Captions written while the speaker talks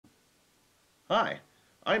Hi,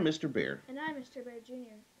 I'm Mr. Bear, And I'm Mr. Bear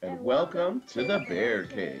Jr. and welcome to the Bear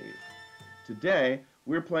Cave. Today,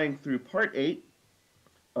 we're playing through Part 8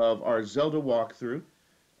 of our Zelda walkthrough.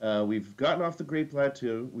 We've gotten off the Great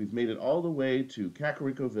Plateau. We've made it all the way to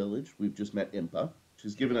Kakariko Village. We've just met Impa.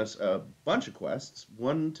 She's given us a bunch of quests.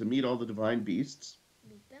 One, to meet all the divine beasts.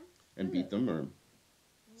 Beat them? And beat them, or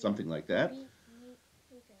something like that.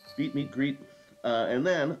 Beat, meet, greet. And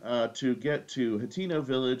then to get to Hateno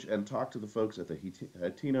Village and talk to the folks at the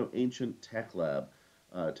Hateno Ancient Tech Lab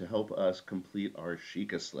to help us complete our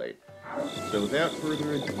Sheikah Slate. So without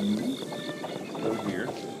further ado, let's go here.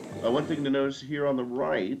 One thing to notice here on the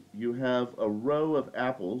right, you have a row of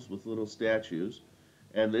apples with little statues,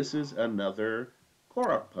 and this is another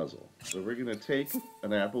Korok puzzle. So we're going to take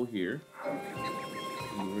an apple here,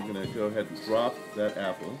 and we're going to go ahead and drop that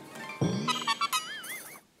apple.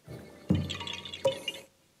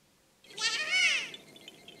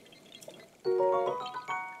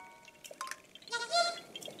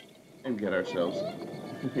 And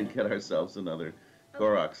get ourselves another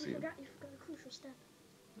Korok seed. You forgot a crucial step.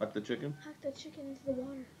 Huck the chicken? Huck the chicken into the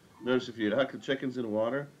water. Notice if you huck the chickens in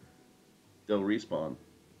water, they'll respawn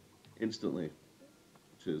instantly,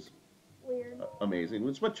 which is weird. Amazing.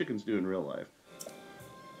 It's what chickens do in real life.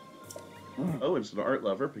 Oh, it's an art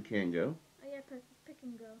lover, Picango. Oh yeah, pick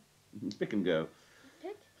and go. Pick and go.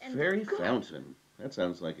 Pick and Fairy go. fountain. That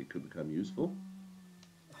sounds like it could become useful.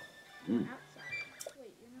 Outside.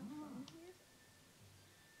 Wait, you're not from here?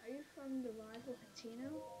 Are you from the rival Hateno?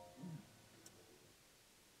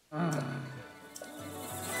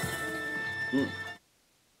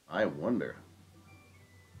 I wonder.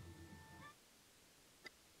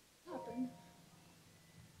 What happened?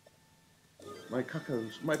 My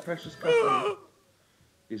cuckoos, my precious cuckoos.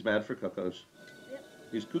 He's mad for cuckoos. Yep.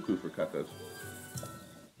 He's cuckoo for cuckoos.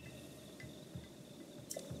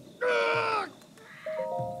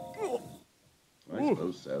 I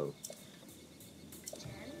suppose so.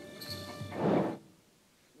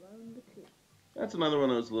 That's another one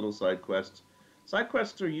of those little side quests. Side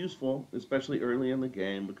quests are useful, especially early in the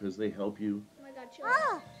game, because they help you. Oh my god, chill.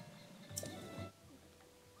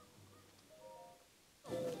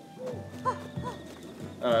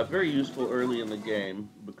 Very useful early in the game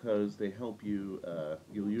because they help you.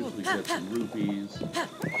 You'll usually get some rupees,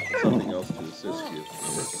 something else to assist you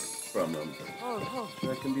from them.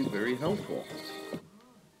 That can be very helpful.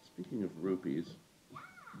 Speaking of rupees,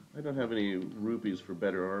 I don't have any rupees for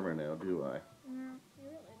better armor now, do I? No, you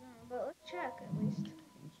really don't. But let's check at least.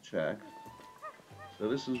 Let's check. So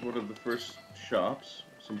this is one of the first shops.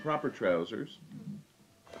 Some proper trousers,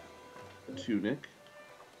 a tunic,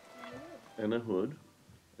 and a hood.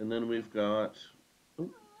 And then we've got... Oh.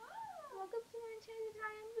 Welcome to my enchanted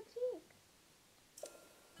high-end boutique.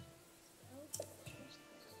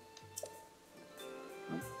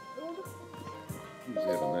 Who's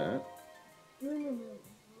having that?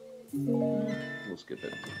 We'll skip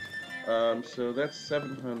it. So that's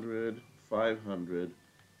 700, 500,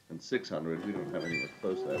 and 600. We don't have anywhere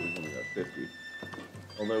close to that. We've only got 50.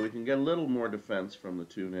 Although we can get a little more defense from the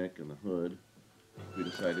tunic and the hood. If we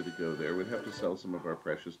decided to go there, we'd have to sell some of our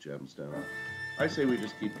precious gemstones. I say we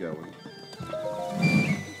just keep going.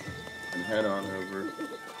 And head on over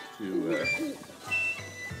to... Hey,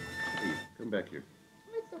 come back here.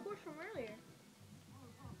 It's the horse from earlier.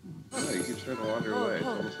 No, you keep trying to wander away. It's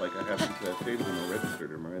almost like I haven't saved him or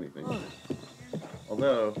registered him or anything.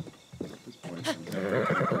 Although, at this point,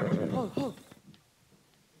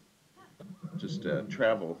 just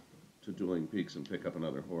travel to Dueling Peaks and pick up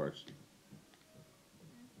another horse. It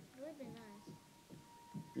would be nice.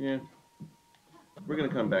 Yeah. We're going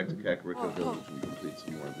to come back to Kakariko Village and complete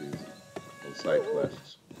some more of these little side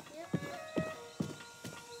quests. Yep.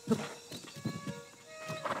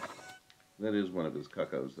 That is one of his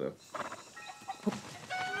cuckoos, though.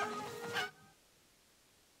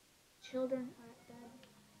 Children are dead.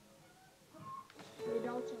 The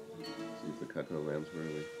adults are alive. See if the cuckoo lands where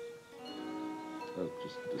we... Oh, it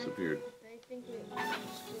just disappeared. They think we...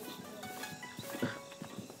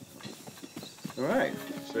 Alright,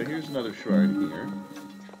 so here's another shrine here.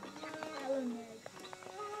 Ta'loh Naeg.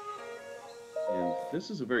 And this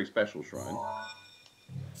is a very special shrine.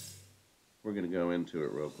 We're going to go into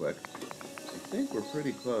it real quick. I think we're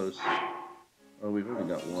pretty close. Oh, we've only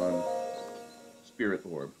got one spirit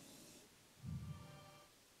orb.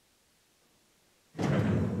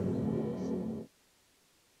 Kind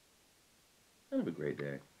of a great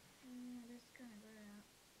day. That's kind of good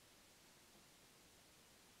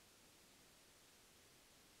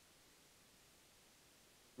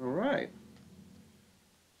out. Alright.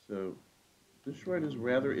 So, this shrine is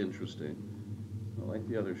rather interesting. Not like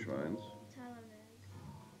the other shrines. Ta'loh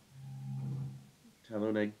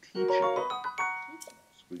Ta'loh Naeg teaching. Teaching.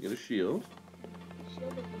 So we get a shield. The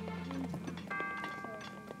shield is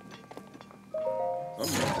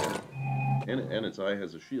Something like that. And its eye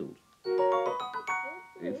has a shield.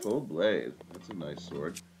 Eightfold blade. That's a nice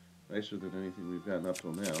sword. Nicer than anything we've gotten up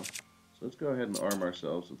till now. So let's go ahead and arm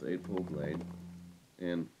ourselves with the eightfold blade.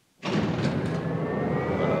 And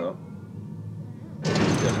uh-oh.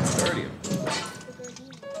 We've got a guardian.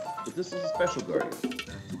 But this is a special guardian.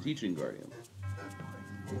 It's a teaching guardian.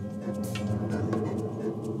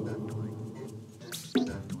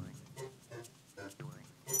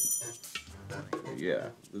 Yeah,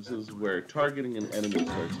 this is where targeting an enemy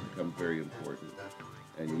starts to become very important.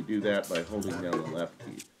 And you do that by holding down the left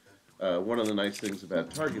key. One of the nice things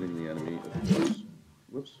about targeting the enemy, of course,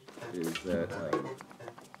 whoops, is that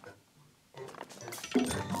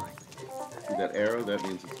see that arrow? That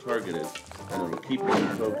means it's targeted, and it'll keep you in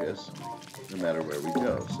focus no matter where we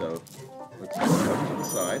go. So let's move up to the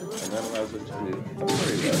side, and that allows us to do a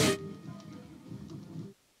parry rush.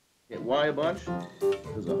 Hit Y a bunch,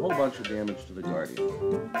 does a whole bunch of damage to the Guardian.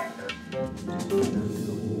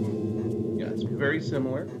 Yeah, it's very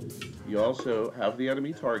similar. You also have the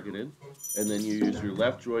enemy targeted, and then you use your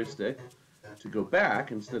left joystick to go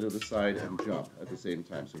back instead of the side and jump at the same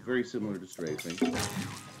time. So very similar to strafing.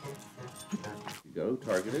 You go,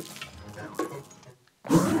 targeted.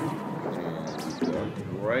 And keep going.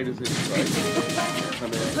 Right as it strikes,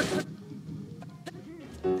 come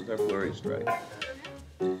in with our flurry strike.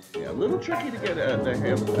 Yeah, a little tricky to get a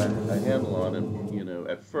handle on him, you know,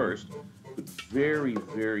 at first, but very,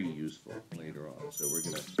 very useful later on. So we're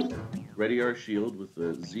going to ready our shield with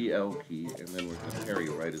the ZL key, and then we're going to parry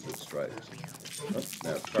right as it strikes. Oh,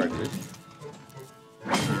 now it's targeted.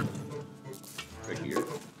 Trickier.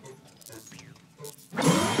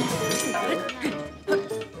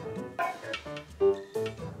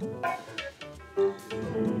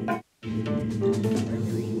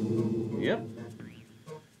 Yep.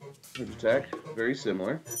 Attack, very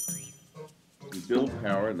similar. You build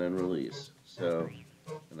power and then release. So,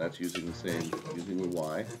 and that's using the same, using the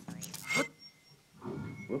Y.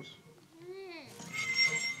 Whoops.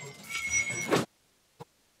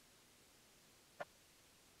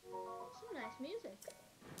 Some nice music.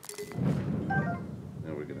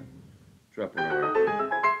 Now we're gonna drop one of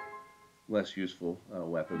our less useful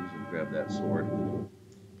weapons and grab that sword.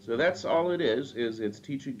 So that's all it is it's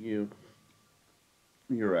teaching you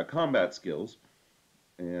your combat skills.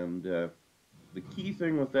 And the key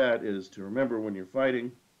thing with that is to remember when you're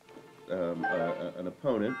fighting an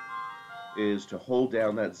opponent is to hold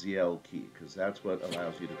down that ZL key, because that's what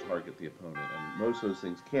allows you to target the opponent. And most of those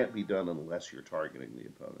things can't be done unless you're targeting the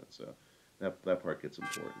opponent. So that part gets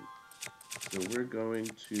important. So we're going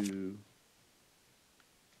to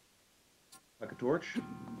like a torch.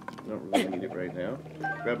 We don't really need it right now.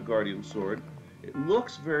 Grab a Guardian Sword. It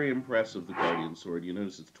looks very impressive, the Guardian Sword. You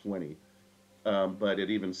notice it's 20. But it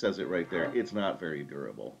even says it right there. It's not very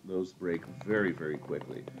durable. Those break very, very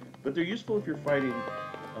quickly. But they're useful if you're fighting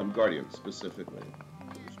Guardians specifically.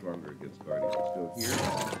 You're stronger against Guardians. Let's go here.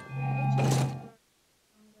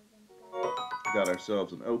 Got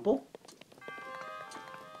ourselves an opal.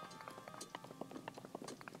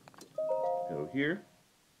 Go here.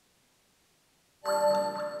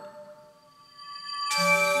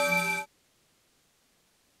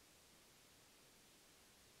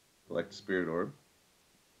 Collect a spirit orb.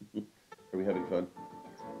 Are we having fun?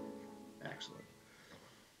 Excellent.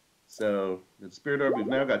 So, the spirit orb, we've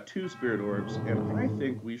now got 2 spirit orbs, and I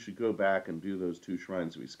think we should go back and do those 2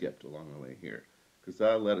 shrines we skipped along the way here. Because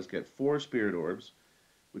that'll let us get 4 spirit orbs,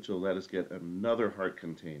 which will let us get another heart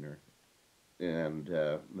container. And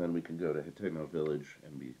then we can go to Hateno Village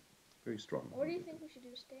and be very strong. Or do you think we should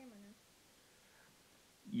do stamina?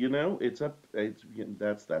 You know, it's up.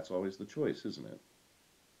 That's always the choice, isn't it?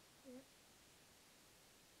 Yep.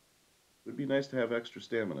 It would be nice to have extra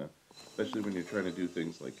stamina, especially when you're trying to do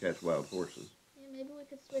things like catch wild horses. Yeah, maybe we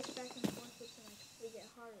could switch back and forth between, like, we get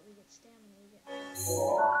heart, we get stamina, we get...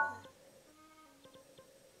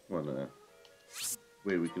 One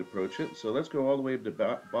way we could approach it. So let's go all the way to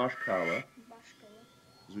Bosh Kala.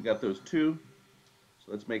 Because we got those 2.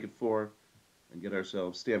 So let's make it 4 and get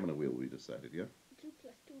ourselves stamina wheel, we decided, yeah? 2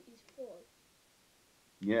 plus 2 is 4.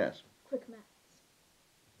 Yes. Quick maths.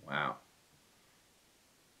 Wow.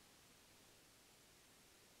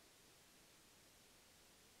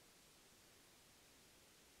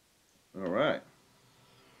 All right.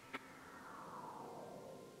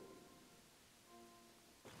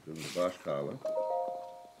 Go to the Bosh Kala.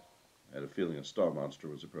 I had a feeling a star monster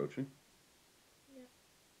was approaching. Yeah.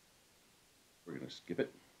 We're going to skip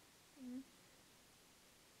it.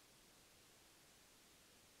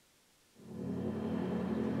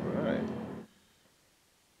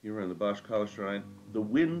 Here we're in the Bosh Kala Shrine. The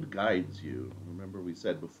wind guides you. Remember we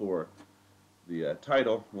said before, the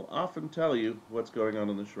title will often tell you what's going on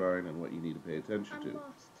in the shrine and what you need to pay attention I'm to.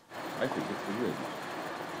 lost. I think it's the wind.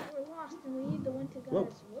 We're lost and we need the wind to guide Whoa.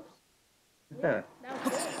 us. Whoops. Yeah, that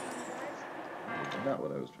was good, guys. That's not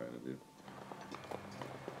what I was trying to do.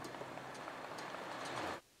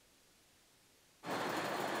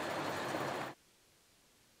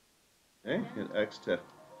 Okay, hit X to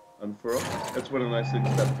unfurl. That's one of the nice things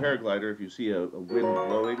about the paraglider. If you see a wind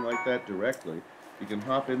blowing like that directly, you can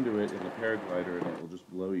hop into it in the paraglider and it will just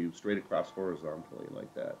blow you straight across horizontally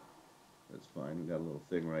like that. That's fine. We got a little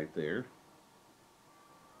thing right there.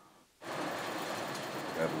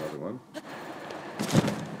 Grab another one.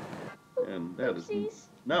 And that is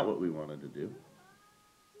not what we wanted to do.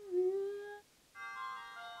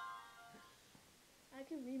 I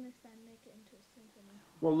could remix that and make it into a symphony.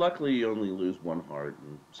 Well, luckily you only lose one heart,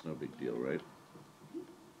 and it's no big deal, right?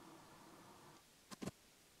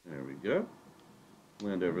 There we go.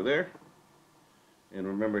 Land over there. And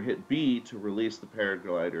remember, hit B to release the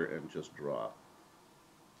paraglider and just drop.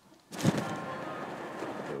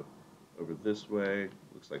 So over this way.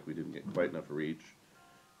 Looks like we didn't get quite enough reach.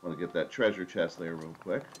 Want to get that treasure chest there real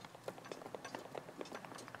quick.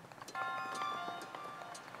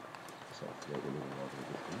 So I'll float a little while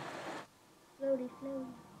this thing. Floaty,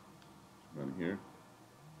 floaty. Run here.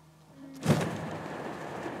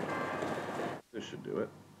 This should do it.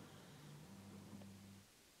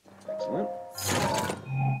 Excellent.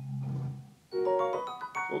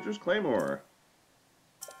 Soldier's Claymore.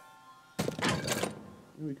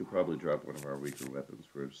 We could probably drop one of our weaker weapons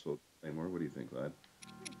for Soldier's Claymore. What do you think, Glad?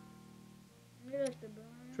 I like the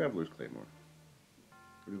boomerang. Traveler's Claymore. Or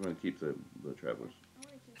do you want to keep the Traveler's? I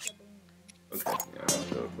want to keep the boomerang. Okay, yeah, I'll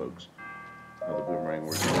show it, folks. How the boomerang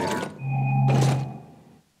works later.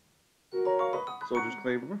 Soldier's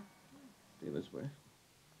Claymore. Stay this way.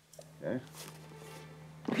 Okay.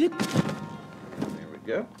 There we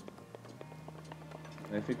go.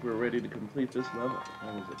 I think we're ready to complete this level.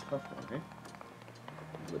 That was a tough one, eh?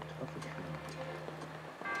 It was the toughest one.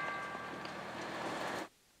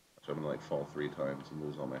 So I'm gonna like fall 3 times and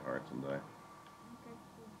lose all my hearts and die. Okay,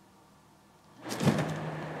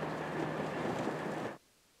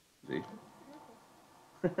 See?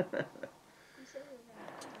 cool. I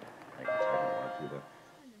don't want to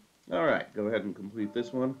though. All right, go ahead and complete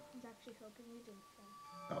this one. I was actually hoping you didn't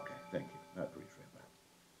fall. Okay, thank you. I appreciate that.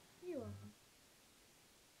 You're welcome.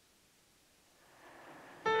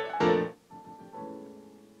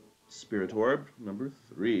 Spirit Orb, number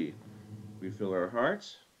 3. Refill our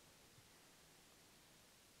hearts.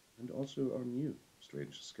 And also our new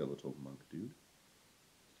strange skeletal monk dude.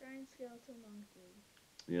 Strange skeletal monk dude.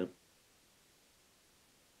 Yep.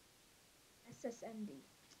 SSMD.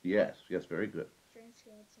 Yes, yes, very good. Strange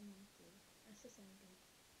skeletal monk dude. SSMD.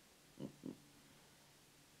 Mm-hmm.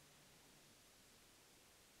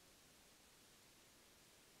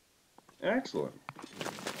 Excellent.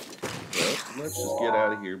 So, let's just get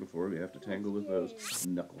out of here before we have to tangle with those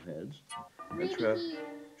knuckleheads. And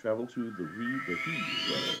travel to the Ree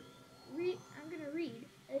Dahee. I'm gonna read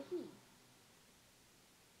a he.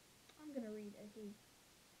 I'm gonna read a he.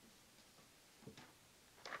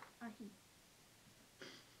 A he.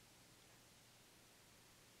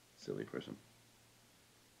 Silly person.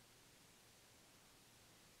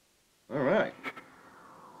 All right.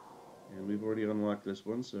 And we've already unlocked this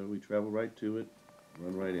one, so we travel right to it,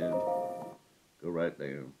 run right in, go right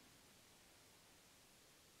down.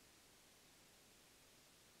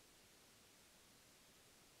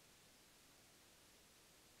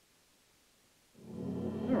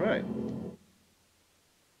 All right.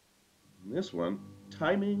 And this one,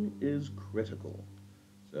 timing is critical.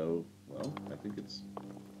 So, well, I think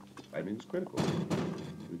timing is critical.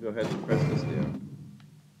 We go ahead and press this down.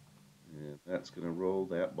 And that's going to roll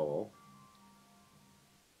that ball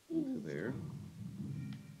into there.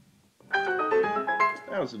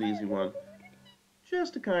 That was an easy one.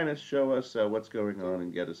 Just to kind of show us what's going on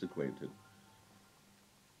and get us acquainted.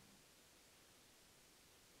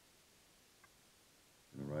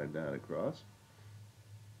 Going to ride that across.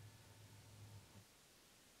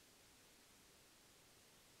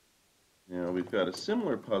 Now we've got a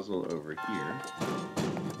similar puzzle over here.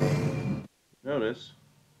 Notice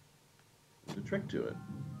there's a trick to it.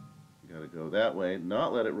 You got to go that way,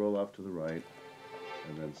 not let it roll off to the right,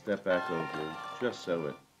 and then step back over just so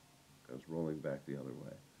it goes rolling back the other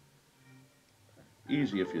way.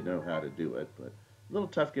 Easy if you know how to do it, but a little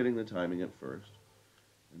tough getting the timing at first.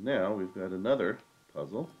 And now we've got another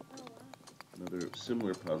puzzle, another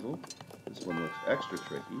similar puzzle. This one looks extra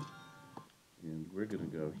tricky, and we're going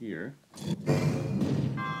to go here.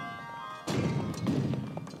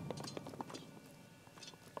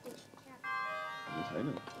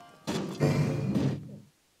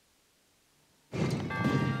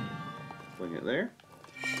 you there?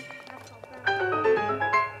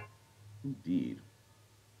 Indeed.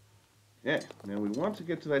 Okay, now we want to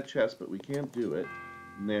get to that chest, but we can't do it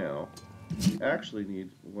now. We actually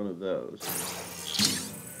need one of those.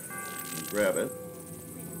 Grab it.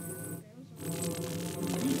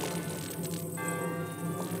 Indeed.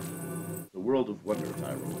 The world of wonder,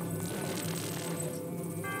 Hyrule.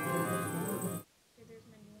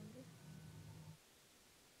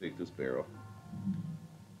 Take this barrel.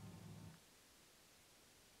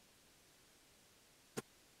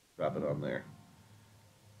 Drop it on there.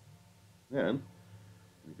 Then,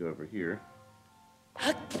 we go over here.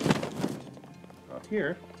 Up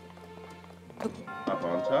here. Up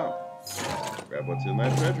on top. Grab what's in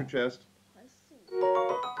that treasure chest. Let's see.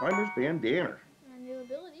 Climber's bandana. And new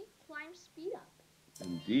ability, climb speed up.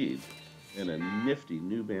 Indeed. And a nifty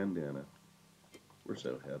new bandana. We're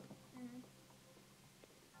so hip.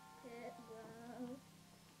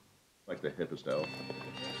 Like the hippest elf.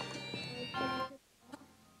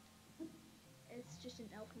 It's just an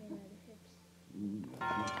elf made out of hips.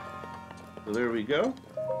 So there we go.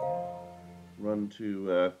 Run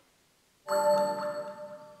to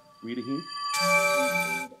Ree Dahee.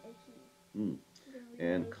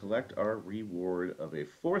 And collect our reward of a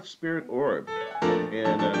 4th spirit orb.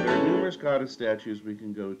 And there are numerous goddess statues we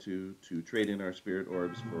can go to trade in our spirit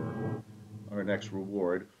orbs for our next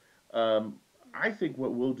reward. I think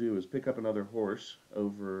what we'll do is pick up another horse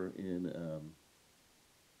over in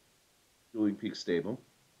Dueling Peak Stable,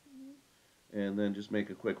 and then just make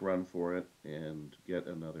a quick run for it and get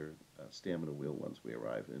another stamina wheel once we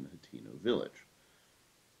arrive in Hateno Village.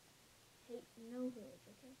 Hateno Village,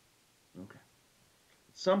 okay? Okay.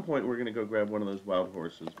 At some point we're going to go grab one of those wild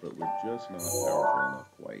horses, but we're just not powerful enough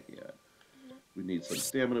quite yet. We need some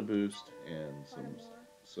stamina boost and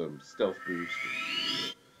some stealth boost.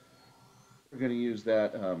 We're going to use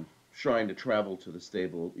that shrine to travel to the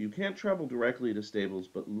stable. You can't travel directly to stables,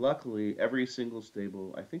 but luckily every single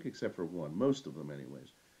stable, I think except for one, most of them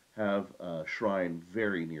anyways, have a shrine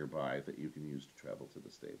very nearby that you can use to travel to the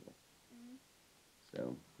stable.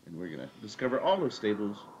 So, and we're going to discover all those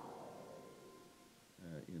stables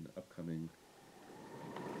in upcoming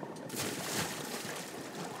episodes.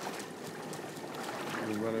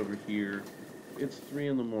 We'll run over here. It's 3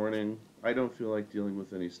 in the morning. I don't feel like dealing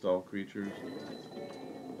with any stall creatures.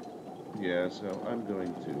 Yeah, so I'm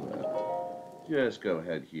going to just go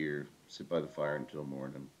ahead here, sit by the fire until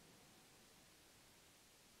morning.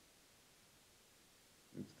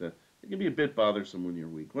 It can be a bit bothersome when you're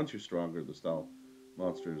weak. Once you're stronger, the stall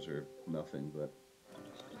monsters are nothing, but...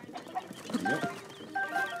 Yep.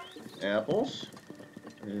 Apples.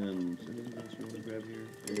 And anything else you want to grab here?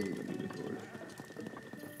 Oh, we don't need a torch.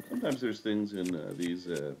 Sometimes there's things in these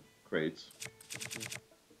crates.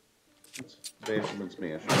 Let's bash them and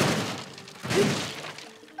smash them.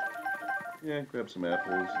 Yeah, grab some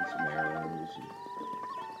apples and some arrows.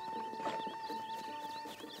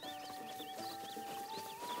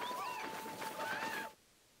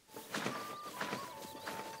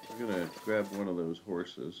 We're gonna grab one of those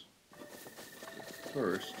horses.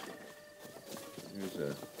 First, there's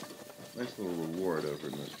a nice little reward over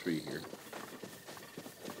in this tree here.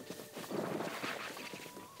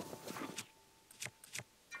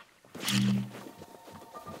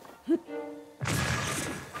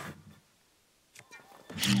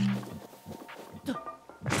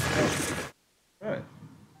 Alright.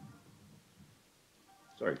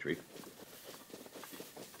 Sorry, tree.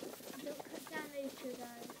 Don't cut down nature,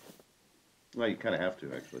 guys. Well, you kind of have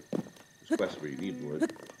to, actually. There's quests where you need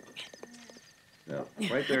wood. Now,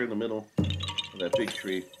 right there in the middle of that big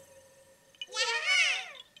tree,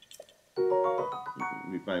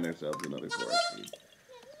 we find ourselves another forest seed.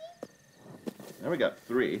 Now we got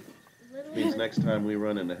 3, which means next time we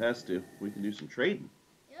run into Hestu, we can do some trading.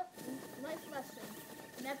 Yep, life lesson.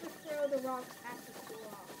 Never throw the rocks at the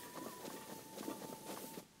Purah.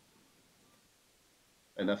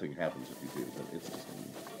 And nothing happens if you do, but it's just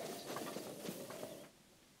mean.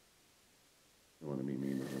 You want to be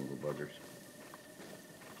mean with the little buggers.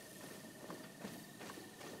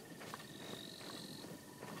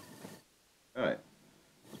 Alright,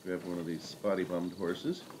 let's grab one of these spotty-bummed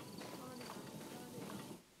horses.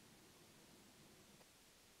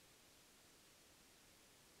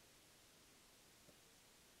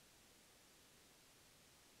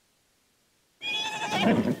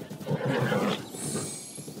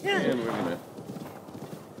 And we're going to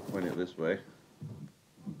point it this way.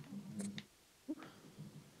 This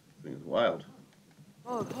thing is wild.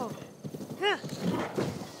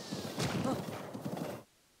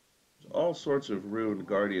 There's all sorts of ruined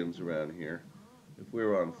guardians around here. If we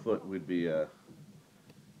were on foot, we'd be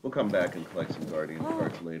We'll come back and collect some Guardian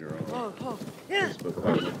parts later on. This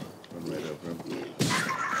bokoblin. Run right over him.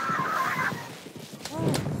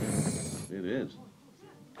 It is.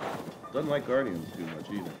 Doesn't like Guardians too much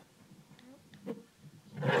either.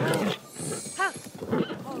 There's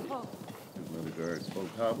another guard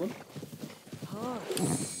bokoblin.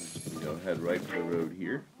 Just gonna go head right to the road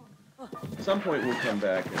here. At some point we'll come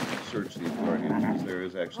back and search these Guardians because there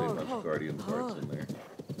is actually a bunch of Guardian parts in there.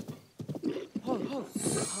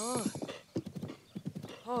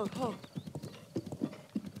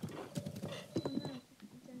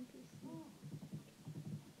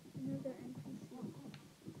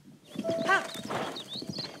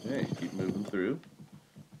 Okay, keep moving through.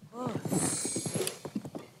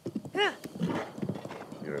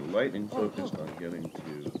 You're lightning focused on getting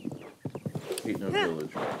to Hateno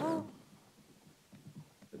Village right now.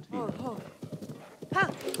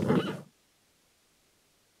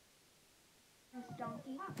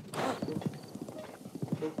 Donkey.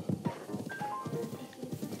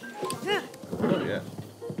 Oh yeah.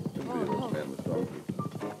 Gonna be able to man with donkey.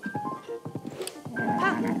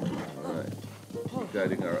 Alright.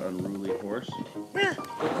 Guiding our unruly horse.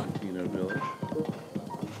 Hateno Village.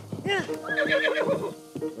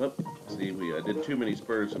 Oh, see, we did too many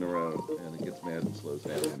spurs in a row, and it gets mad and slows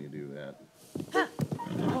down when you do that.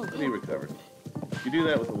 And he recovered. If you do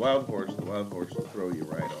that with a wild horse, the wild horse will throw you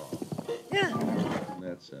right off. And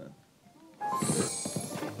that's,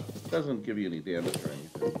 doesn't give you any damage or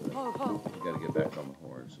anything, but you gotta get back on the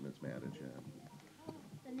horse, and it's mad at you.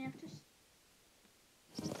 Then you have to...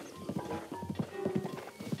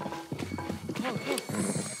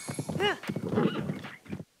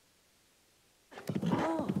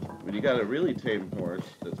 When you got a really tame horse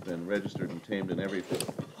that's been registered and tamed and everything,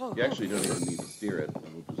 you actually don't even need to steer it.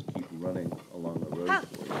 It will just keep running along the road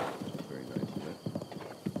for you, which is very nice of it.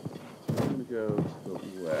 So I'm going to go to the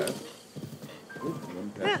left. Oops, one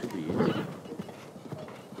past the bees.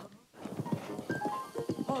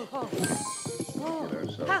 Get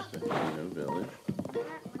ourselves to Hateno Village.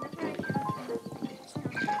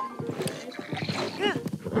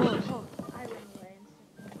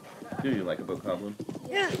 Do you like a bokoblin?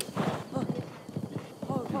 Yeah. Do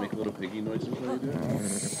you make little piggy noises when you do it?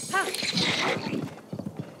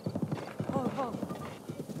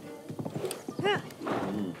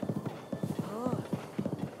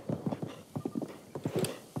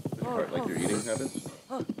 Like your eating habits?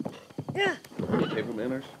 Table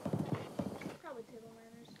manners? Probably table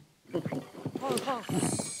manners.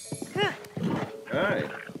 Alright.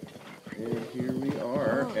 And here we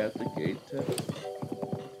are at the gate to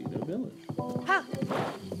Hateno Village.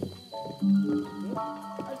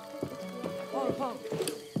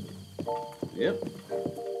 Yep.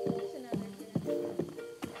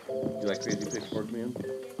 You like Crazy Pitchfork Man?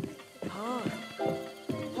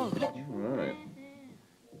 Alright.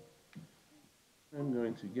 I'm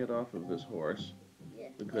going to get off of this horse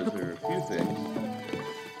because there are a few things.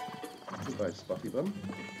 Goodbye, Stuffy Bum.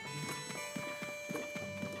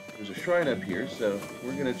 There's a shrine up here, so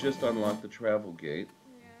we're going to just unlock the travel gate.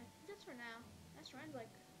 Yeah, just for now. That shrine's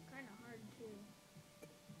like kind of hard too.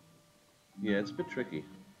 Yeah, it's a bit tricky.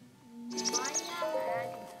 Yeah,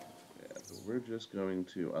 but we're just going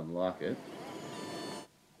to unlock it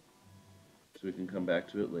so we can come back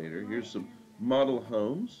to it later. Here's some model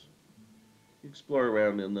homes. Explore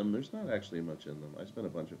around in them. There's not actually much in them. I spent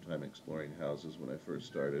a bunch of time exploring houses when I first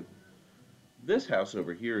started. This house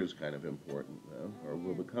over here is kind of important, though, or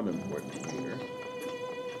will become important later.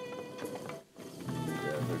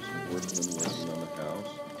 And, there's some workmen working on the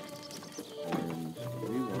house. And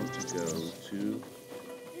we want to go to...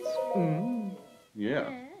 Yeah,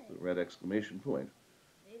 the red exclamation point.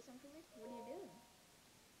 Need something for me?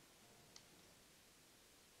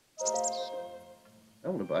 What are you doing? I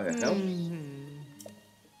want to buy a house.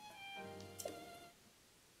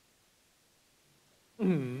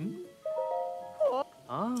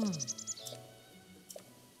 Ah.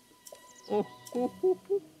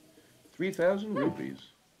 3,000 rupees.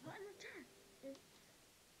 What in return?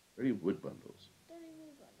 30 wood bundles. 30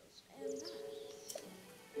 wood bundles. And nice.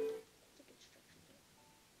 Ticket structure.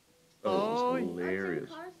 Oh, it's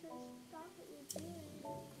hilarious.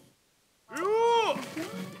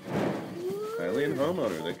 Alien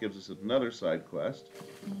Homeowner. That gives us another side quest.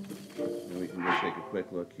 And we can go take a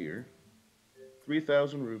quick look here.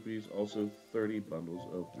 3,000 rupees, also 30 bundles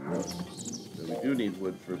of wood. So we do need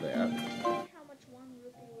wood for that. How much one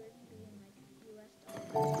rupee would be in like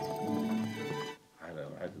US dollars? I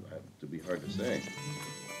don't know. To be hard to say.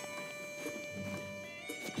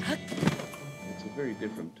 It's a very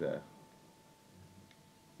different,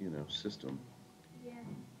 system. Yeah.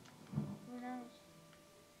 Who knows?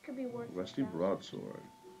 Could be worth Rusty 1,000. broadsword.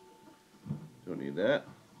 Don't need that.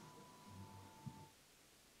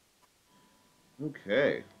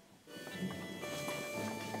 Okay.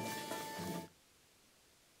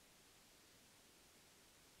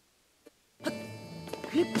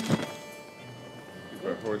 Keep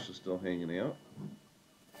our horses still hanging out.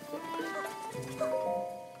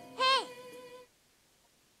 Hey!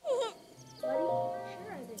 Buddy?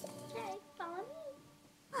 Sure I did. Okay, follow me.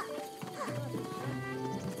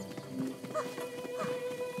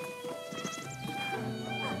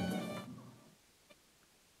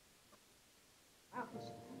 Wow, he's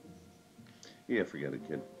fast. Yeah, forget it,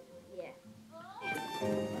 kid. Yeah.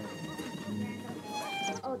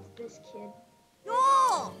 Oh, it's this kid.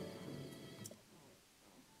 No!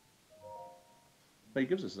 But he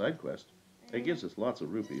gives us a side quest. He gives us lots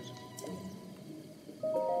of rupees.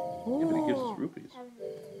 Oh. Yeah, but he gives us rupees.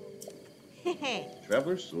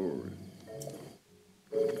 Traveler's sword.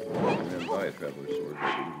 And then buy a traveler's sword so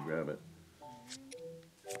we can grab it.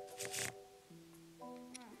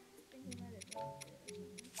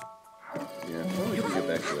 Yeah, well, we can get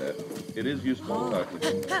back to that. It is useful to talk to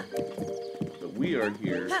him. But we are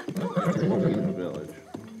here at the Hateno village.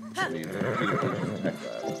 I mean, the Hateno Ancient Tech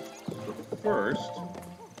Lab. But first,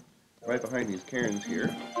 right behind these cairns here,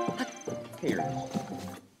 up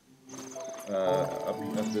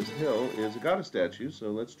this hill is a goddess statue,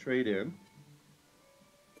 so let's trade in.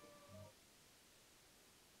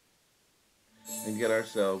 And get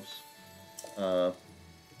ourselves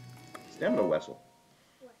stamina wessel.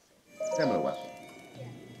 Stamina wessel.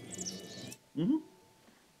 Mm-hmm.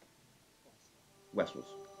 Wessels.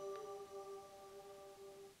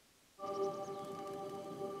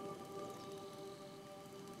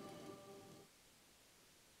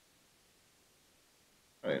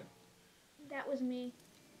 Alright. That was me.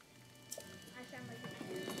 I sound like a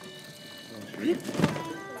Sure.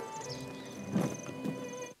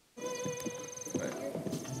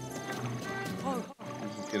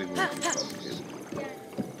 This is getting way too complicated.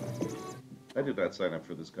 I did not sign up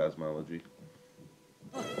for this cosmology.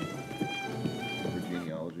 Or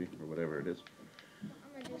genealogy, or whatever it is. I'm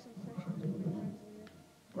gonna do some sessions with my friends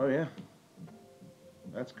later. Oh yeah.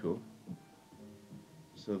 That's cool.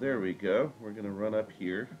 So there we go. We're going to run up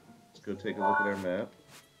here. Let's go take a look at our map.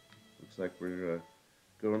 Looks like we're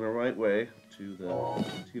going the right way to the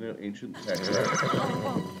Hateno Ancient Tech Lab.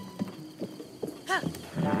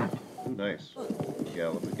 Ooh, nice.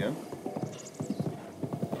 Gallop again.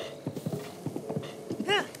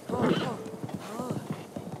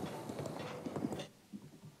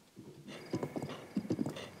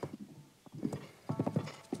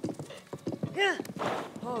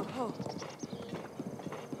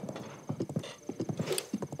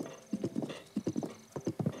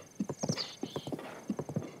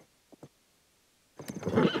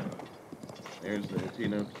 There's the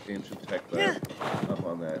Hateno Ancient Tech Lab up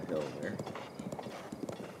on that hill there.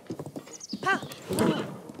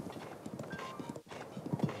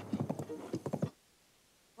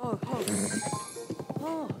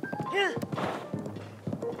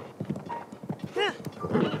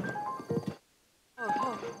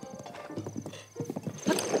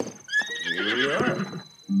 Here we are.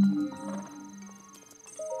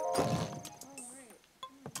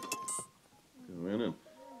 Go in and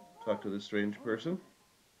talk to this strange person.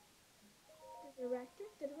 The director?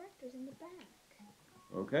 The director's in the back.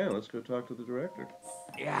 Okay, let's go talk to the director.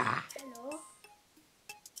 Yeah. Hello?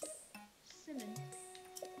 Symin.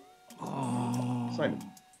 Oh. Symin.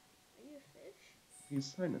 Are you a fish? He's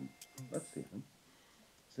Symin. Let's see him.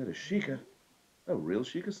 Is that a Sheikah? Oh, real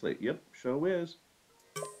Sheikah slate. Yep, show is.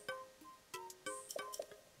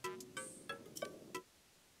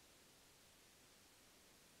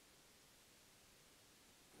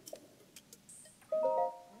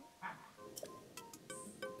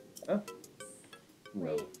 Oh.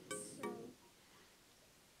 Well, Wait, so...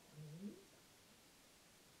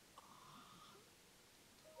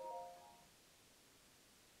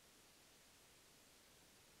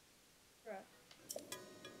 Bruh.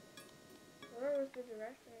 Where was the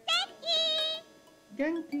director?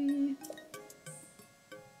 Genki.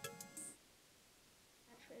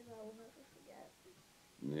 That phrase I will never forget.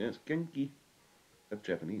 Yes, Genki. That's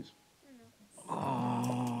Japanese. I know.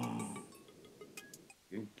 Oh.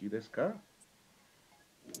 Genki desu ka?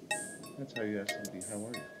 That's how you ask somebody, how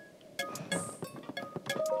are you?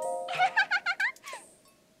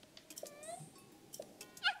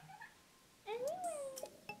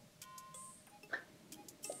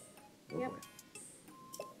 Oh Yep. boy.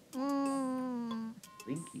 Mm.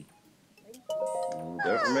 Linky.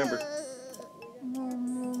 Don't remember. Moo.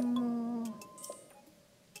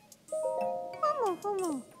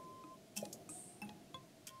 Moo.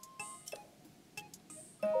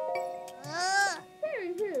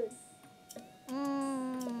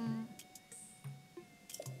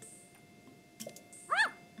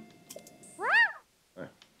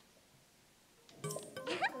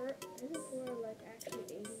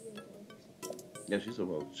 Yeah,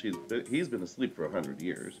 he's been asleep for 100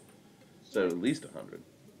 years, so at least 100.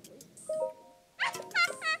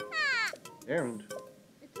 And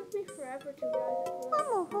It took me forever to realize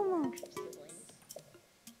that Purah were actually siblings.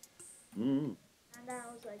 mm, And then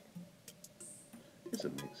I was like, guess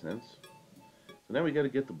it makes sense. So now we got to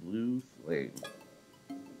get the blue flame.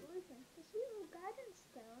 the blue thing, the sweet little guidance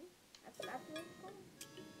stone. That's exactly what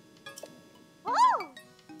it's called.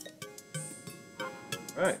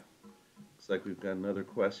 All right. Looks like we've got another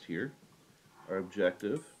quest here. Our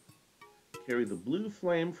objective: carry the blue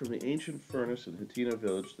flame from the ancient furnace in Hateno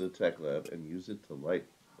Village to the tech lab and use it to light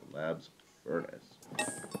the lab's furnace.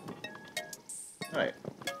 Alright,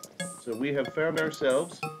 so we have found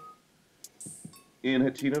ourselves in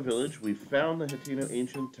Hateno Village. We've found the Hateno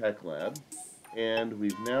Ancient Tech Lab, and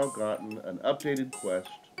we've now gotten an updated quest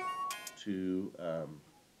to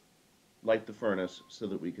light the furnace so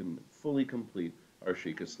that we can fully complete our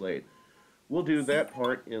Sheikah Slate. We'll do that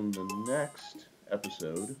part in the next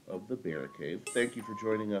episode of the Bear Cave. Thank you for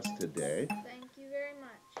joining us today. Thank you very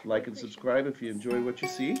much. Like and subscribe if you enjoy what you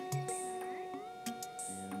see. Alright.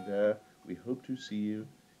 And we hope to see you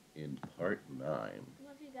in part 9.